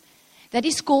difference. That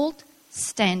is called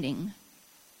standing.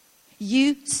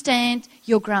 You stand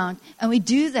your ground. And we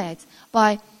do that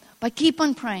by keep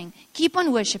on praying, keep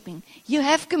on worshiping. You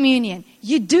have communion.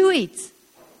 You do it.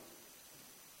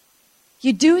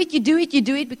 You do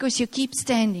it because you keep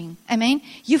standing. Amen?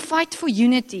 You fight for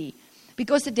unity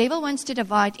because the devil wants to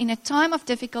divide. In a time of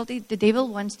difficulty, the devil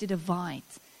wants to divide.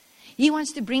 He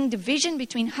wants to bring division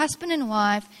between husband and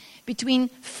wife, between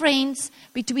friends,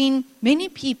 between many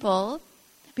people.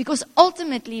 Because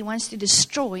ultimately he wants to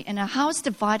destroy, and a house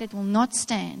divided will not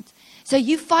stand. So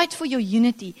you fight for your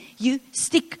unity. You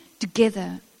stick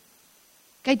together.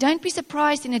 Okay, don't be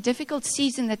surprised in a difficult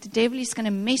season that the devil is going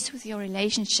to mess with your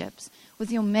relationships,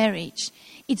 with your marriage.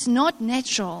 It's not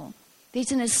natural.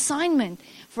 There's an assignment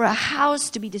for a house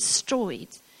to be destroyed.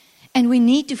 And we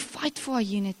need to fight for our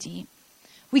unity.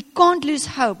 We can't lose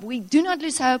hope. We do not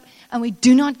lose hope, and we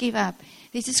do not give up.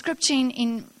 There's a scripture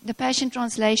in the Passion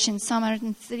Translation, Psalm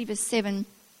 130, verse 7.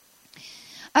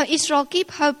 O Israel,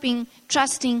 keep hoping,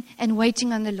 trusting, and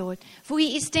waiting on the Lord. For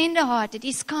he is tender-hearted,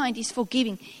 he's kind, he's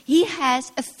forgiving. He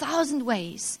has 1,000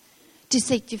 ways to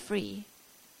set you free.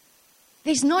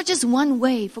 There's not just one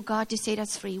way for God to set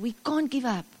us free. We can't give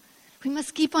up. We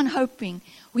must keep on hoping.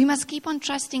 We must keep on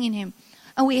trusting in him.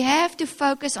 And we have to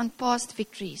focus on past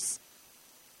victories.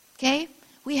 Okay?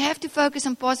 We have to focus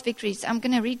on past victories. I'm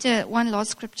going to read one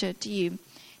last scripture to you.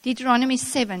 Deuteronomy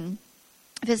 7,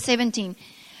 verse 17.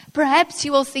 Perhaps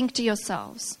you will think to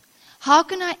yourselves, how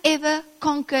can I ever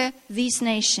conquer these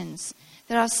nations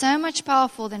that are so much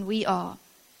powerful than we are?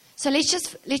 So let's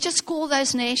just call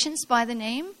those nations by the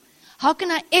name. How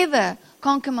can I ever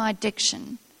conquer my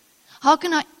addiction? How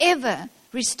can I ever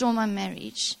restore my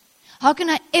marriage? How can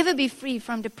I ever be free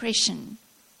from depression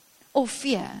or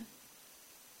fear?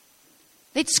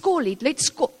 Let's call it. Let's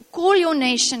call your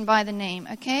nation by the name,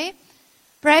 okay?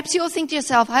 Perhaps you'll think to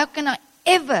yourself, how can I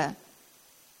ever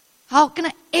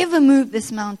move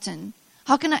this mountain?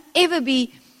 How can I ever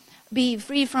be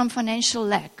free from financial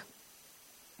lack?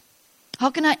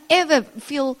 How can I ever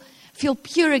feel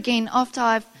pure again after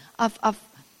I've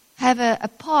have a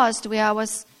past where I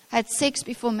had sex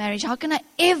before marriage? How can I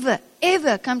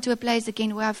ever come to a place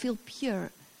again where I feel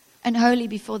pure and holy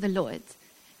before the Lord?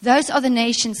 Those are the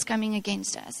nations coming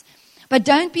against us. But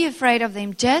don't be afraid of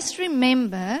them. Just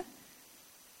remember,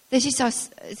 this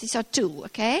is our tool,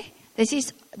 okay? This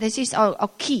is our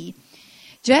key.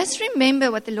 Just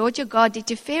remember what the Lord your God did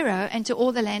to Pharaoh and to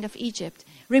all the land of Egypt.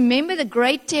 Remember the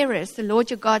great terrors the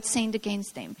Lord your God sent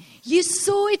against them. You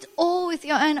saw it all with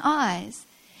your own eyes.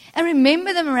 And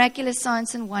remember the miraculous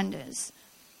signs and wonders,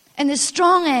 and the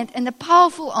strong hand and the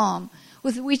powerful arm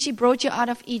with which he brought you out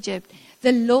of Egypt.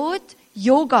 The Lord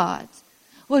your God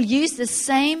will use the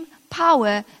same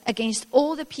power against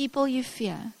all the people you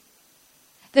fear.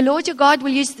 The Lord your God will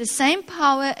use the same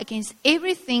power against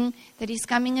everything that is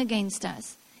coming against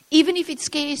us. Even if it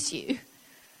scares you.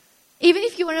 Even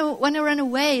if you want to run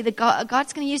away,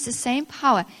 God's going to use the same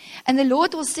power. And the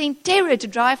Lord will send terror to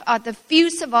drive out the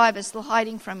few survivors still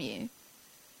hiding from you.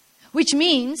 Which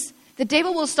means the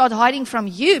devil will start hiding from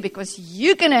you because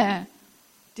you're going to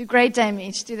do great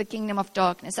damage to the kingdom of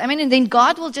darkness. And then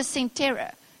God will just send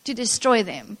terror to destroy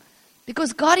them.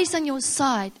 Because God is on your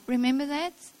side. Remember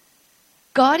that?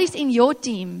 God is in your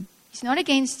team. He's not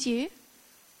against you.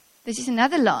 This is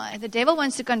another lie. The devil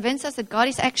wants to convince us that God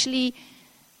is actually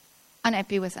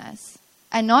unhappy with us.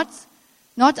 And not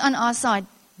on our side.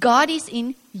 God is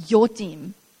in your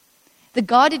team. The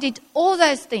God who did all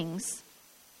those things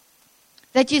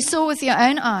that you saw with your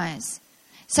own eyes.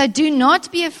 So do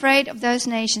not be afraid of those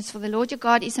nations, for the Lord your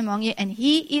God is among you, and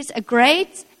he is a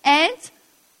great and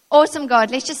awesome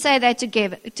God. Let's just say that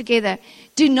together.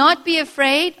 Do not be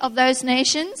afraid of those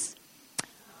nations,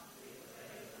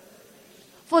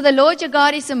 for the Lord your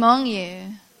God is among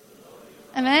you.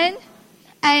 Amen.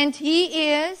 And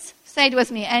he is, say it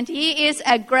with me, and he is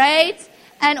a great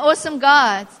and awesome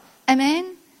God.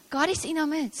 Amen. God is in our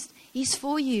midst. He's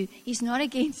for you. He's not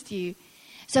against you.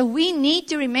 So we need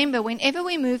to remember, whenever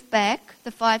we move back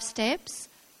the 5 steps,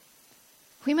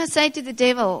 we must say to the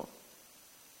devil,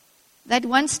 that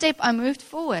one step I moved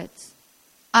forward,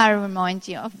 I remind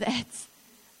you of that.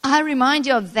 I remind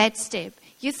you of that step.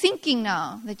 You're thinking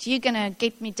now that you're going to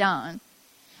get me down.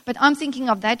 But I'm thinking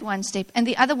of that one step, and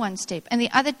the other one step, and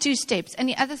the other 2 steps, and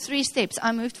the other 3 steps.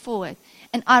 I moved forward.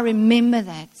 And I remember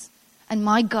that. And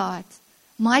my God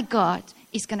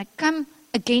is going to come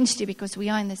against you because we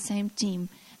are in the same team.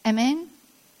 Amen?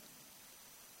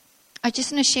 I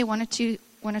just want to share one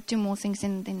or two more things,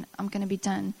 and then I'm going to be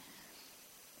done.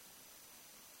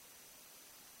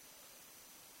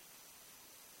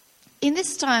 In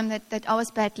this time that I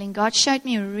was battling, God showed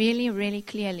me really, really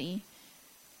clearly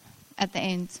at the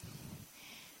end.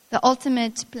 The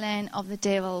ultimate plan of the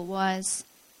devil was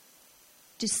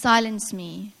to silence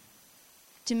me,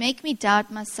 to make me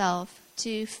doubt myself,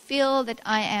 to feel that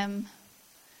I am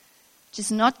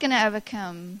just not going to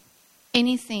overcome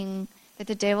anything that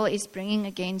the devil is bringing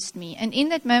against me. And in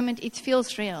that moment, it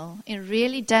feels real. It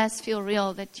really does feel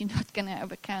real that you're not going to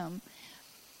overcome.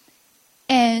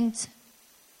 And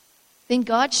then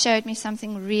God showed me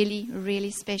something really,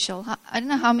 really special. I don't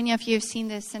know how many of you have seen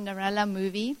the Cinderella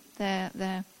movie,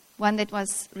 the one that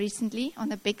was recently on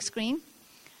the big screen.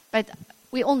 But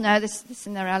we all know the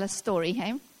Cinderella story,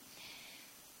 hey?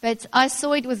 But I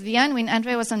saw it with Vian when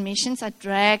Andre was on missions. I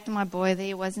dragged my boy there.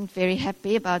 He wasn't very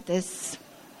happy about this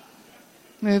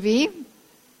movie.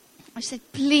 I said,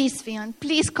 please, Vian,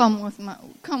 please come with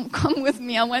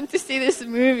me. I want to see this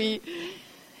movie.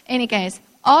 Any case,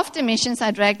 after missions, I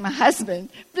dragged my husband.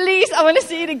 Please, I want to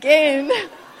see it again.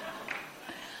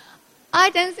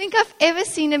 I don't think I've ever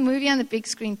seen a movie on the big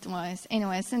screen twice.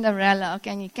 Anyway, Cinderella,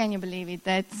 can you believe it?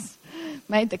 That's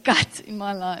made the cut in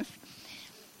my life.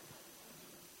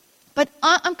 But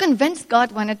I'm convinced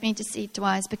God wanted me to see it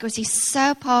twice because He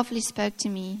so powerfully spoke to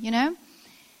me, you know.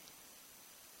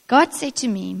 God said to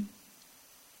me,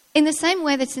 in the same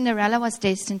way that Cinderella was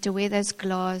destined to wear those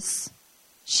glass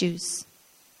shoes.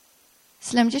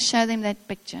 Slim, just show them that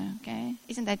picture, okay?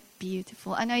 Isn't that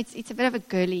beautiful? I know it's a bit of a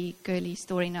girly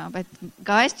story now, but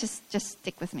guys, just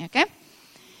stick with me, okay?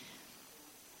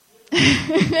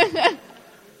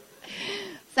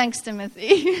 Thanks,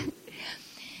 Timothy.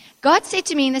 God said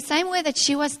to me, in the same way that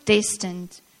she was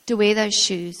destined to wear those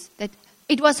shoes, that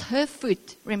it was her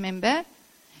foot, remember?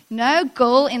 No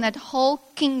girl in that whole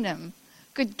kingdom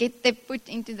could get their foot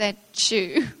into that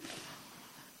shoe.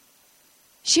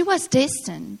 She was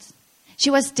destined. She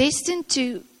was destined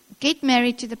to get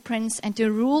married to the prince and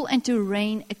to rule and to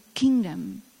reign a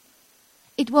kingdom.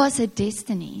 It was her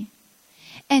destiny.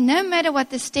 And no matter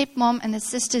what the stepmom and the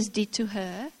sisters did to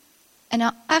her, and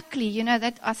how ugly, you know,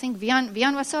 that I think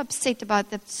Vian was so upset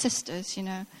about the sisters, you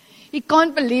know. He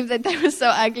can't believe that they were so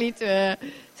ugly to her.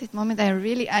 He said, Mommy, they're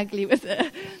really ugly with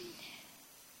her.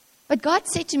 But God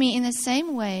said to me, in the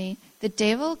same way, the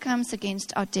devil comes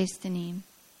against our destiny.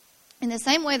 In the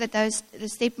same way that the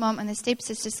stepmom and the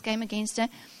stepsisters came against her.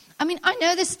 I mean, I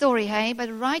know the story, hey, but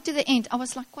right to the end, I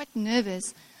was like quite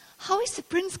nervous. How is the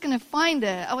prince going to find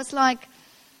her? I was like,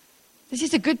 this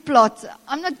is a good plot.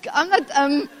 I'm not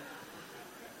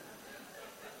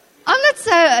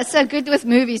so good with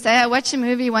movies. I watch a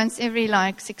movie once every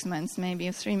 6 months, maybe,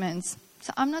 or 3 months.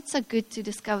 So I'm not so good to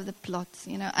discover the plot.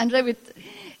 You know, Andre would,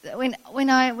 when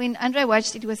Andre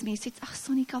watched it with me, he said, "Oh,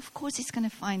 Sonika, of course he's going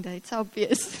to find her. It's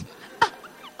obvious."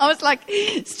 I was like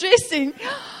stressing.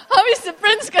 How is the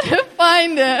prince going to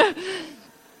find her?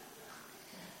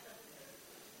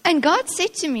 And God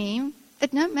said to me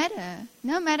that no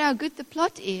matter how good the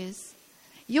plot is,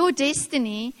 your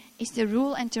destiny is to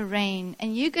rule and to reign,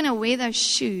 and you're going to wear those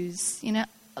shoes. You know,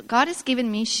 God has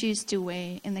given me shoes to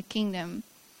wear in the kingdom.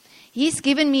 He's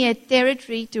given me a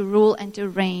territory to rule and to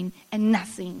reign, and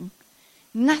nothing,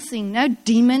 no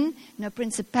demon, no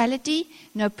principality,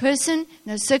 no person,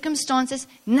 no circumstances,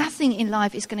 nothing in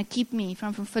life is going to keep me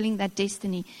from fulfilling that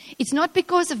destiny. It's not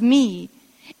because of me.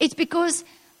 It's because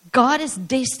God has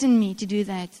destined me to do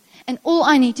that. And all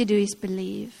I need to do is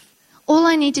believe. All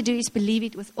I need to do is believe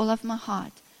it with all of my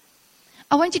heart.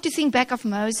 I want you to think back of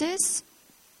Moses.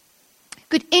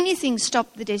 Could anything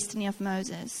stop the destiny of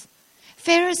Moses?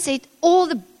 Pharaoh said all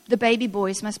the baby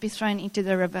boys must be thrown into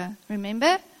the river.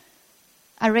 Remember?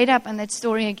 I read up on that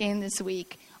story again this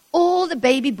week. All the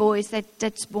baby boys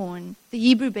that's born, the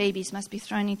Hebrew babies, must be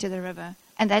thrown into the river.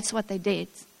 And that's what they did.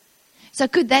 So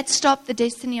could that stop the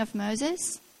destiny of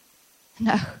Moses?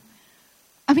 No.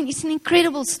 I mean, it's an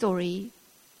incredible story.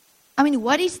 I mean,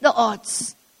 what is the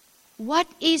odds? What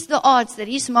is the odds that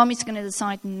his mom is going to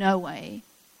decide, no way,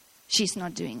 she's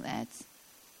not doing that?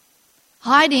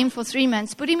 Hide him for 3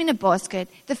 months, put him in a basket.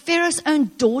 The Pharaoh's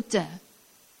own daughter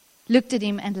looked at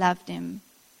him and loved him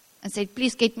and said,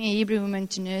 please get me a Hebrew woman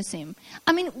to nurse him.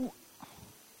 I mean,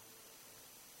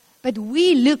 but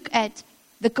we look at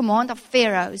the command of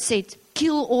Pharaoh, said,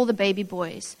 kill all the baby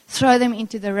boys, throw them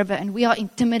into the river, and we are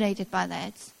intimidated by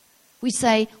that. We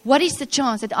say, what is the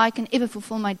chance that I can ever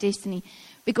fulfill my destiny?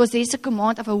 Because there's a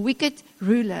command of a wicked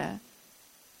ruler.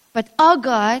 But our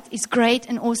God is great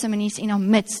and awesome, and He's in our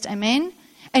midst. Amen?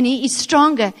 And He is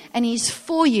stronger, and He is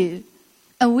for you.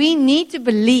 And we need to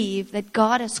believe that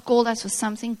God has called us for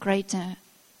something greater.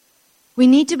 We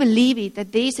need to believe it,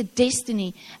 that there's a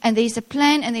destiny, and there's a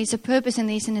plan, and there's a purpose, and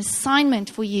there's an assignment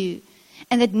for you.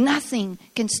 And that nothing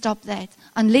can stop that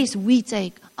unless we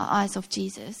take our eyes off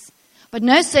Jesus. But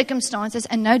no circumstances,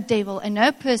 and no devil, and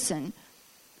no person,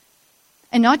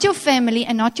 and not your family,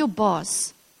 and not your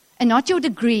boss, and not your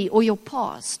degree or your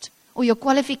past or your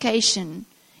qualification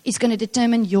is going to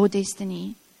determine your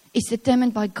destiny. It's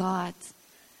determined by God.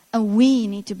 And we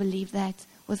need to believe that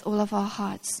with all of our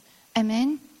hearts.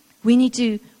 Amen? We need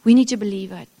to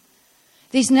believe it.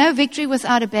 There's no victory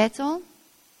without a battle.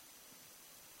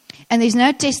 And there's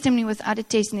no testimony without a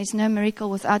test, and there's no miracle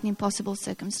without impossible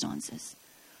circumstances.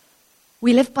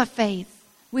 We live by faith.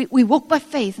 We walk by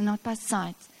faith and not by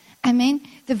sight. Amen.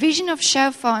 The vision of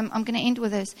shofar, I'm going to end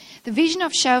with this. The vision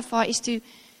of shofar is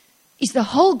the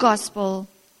whole gospel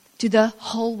to the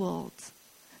whole world.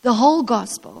 The whole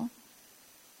gospel.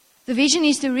 The vision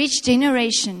is to reach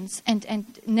generations and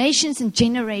nations and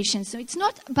generations. So it's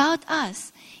not about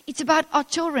us. It's about our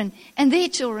children and their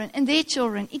children and their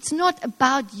children. It's not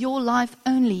about your life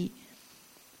only.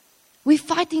 We're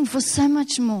fighting for so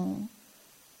much more.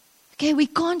 Okay, we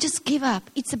can't just give up.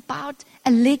 It's about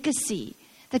a legacy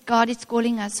that God is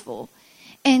calling us for.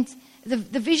 And the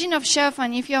vision of shofar,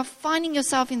 and if you're finding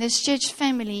yourself in this church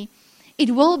family,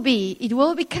 it will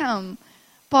become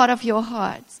part of your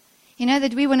heart. You know,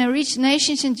 that we want to reach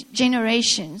nations and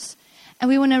generations. And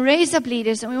we want to raise up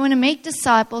leaders. And we want to make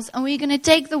disciples. And we're going to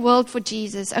take the world for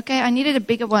Jesus. Okay, I needed a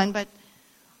bigger one, but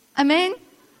amen?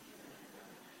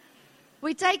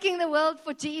 We're taking the world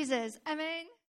for Jesus. Amen?